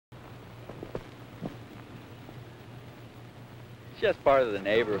just part of the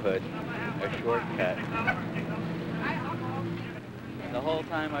neighborhood, a shortcut. The whole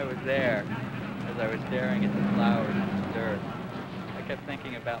time I was there, as I was staring at the flowers and the dirt, I kept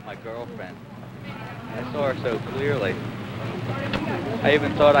thinking about my girlfriend. I saw her so clearly. I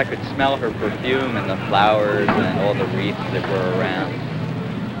even thought I could smell her perfume in the flowers and all the wreaths that were around.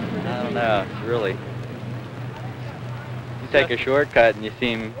 I don't know, it's really... You take a shortcut and you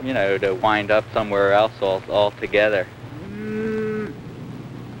seem, you know, to wind up somewhere else altogether.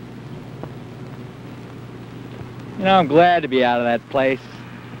 You know, I'm glad to be out of that place.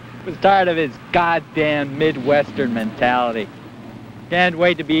 I was tired of his goddamn Midwestern mentality. Can't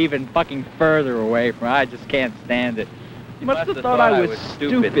wait to be even fucking further away from it. I just can't stand it. You must have thought I was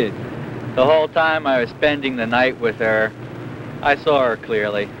stupid. The whole time I was spending the night with her, I saw her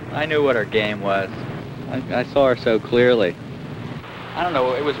clearly. I knew what her game was. I saw her so clearly. I don't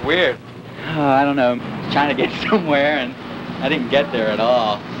know, it was weird. I don't know, I was trying to get somewhere and I didn't get there at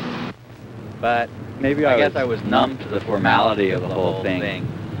all. But maybe I guess I was numb to the formality of the whole thing.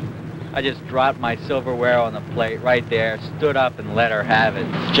 I just dropped my silverware on the plate right there, stood up and let her have it.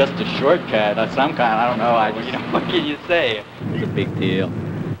 It's just a shortcut of some kind, I don't know, you know, what can you say? It's a big deal.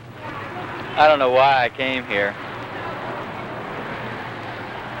 I don't know why I came here.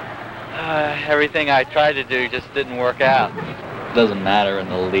 Everything I tried to do just didn't work out. It doesn't matter in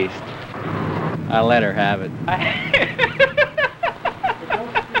the least. I let her have it.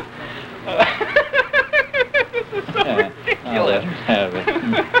 This is so ridiculous. I let her have it.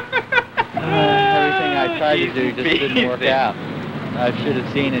 Everything I tried to do just didn't work out. I should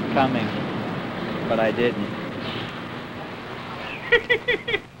have seen it coming, but I didn't.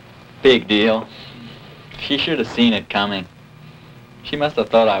 Big deal. She should have seen it coming. She must have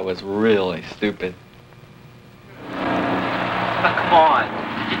thought I was really stupid. Now, come on.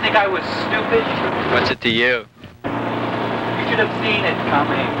 Did you think I was stupid? What's it to you? You should have seen it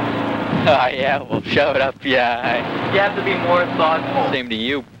coming. Oh, yeah, well, shut up, yeah. You have to be more thoughtful. Same to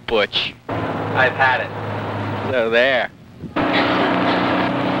you, Butch. I've had it. So there.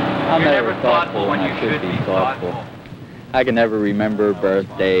 I'm never thoughtful when you should be thoughtful. I can never remember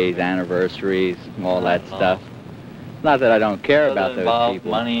birthdays, anniversaries, all that stuff. Not that I don't care about those people.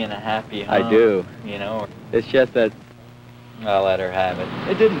 Money and a happy home. I do. You know. It's just that I'll let her have it.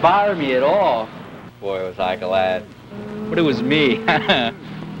 It didn't bother me at all. Boy, was I glad. But it was me.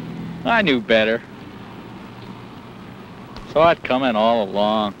 I knew better. Saw it coming all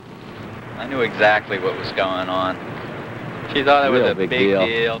along. I knew exactly what was going on. She thought it was a big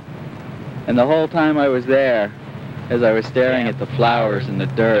deal. And the whole time I was there, as I was staring at the flowers and the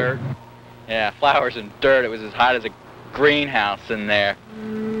dirt. Yeah, flowers and dirt. It was as hot as a greenhouse in there.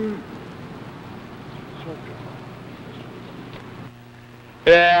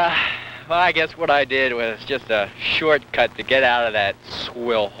 Yeah, well, I guess what I did was just a shortcut to get out of that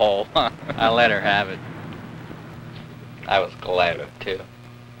swill hole. I let her have it. I was glad too.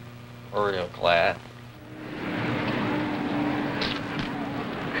 Real glad.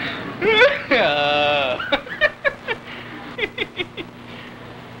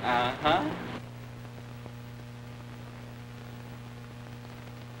 Uh-huh.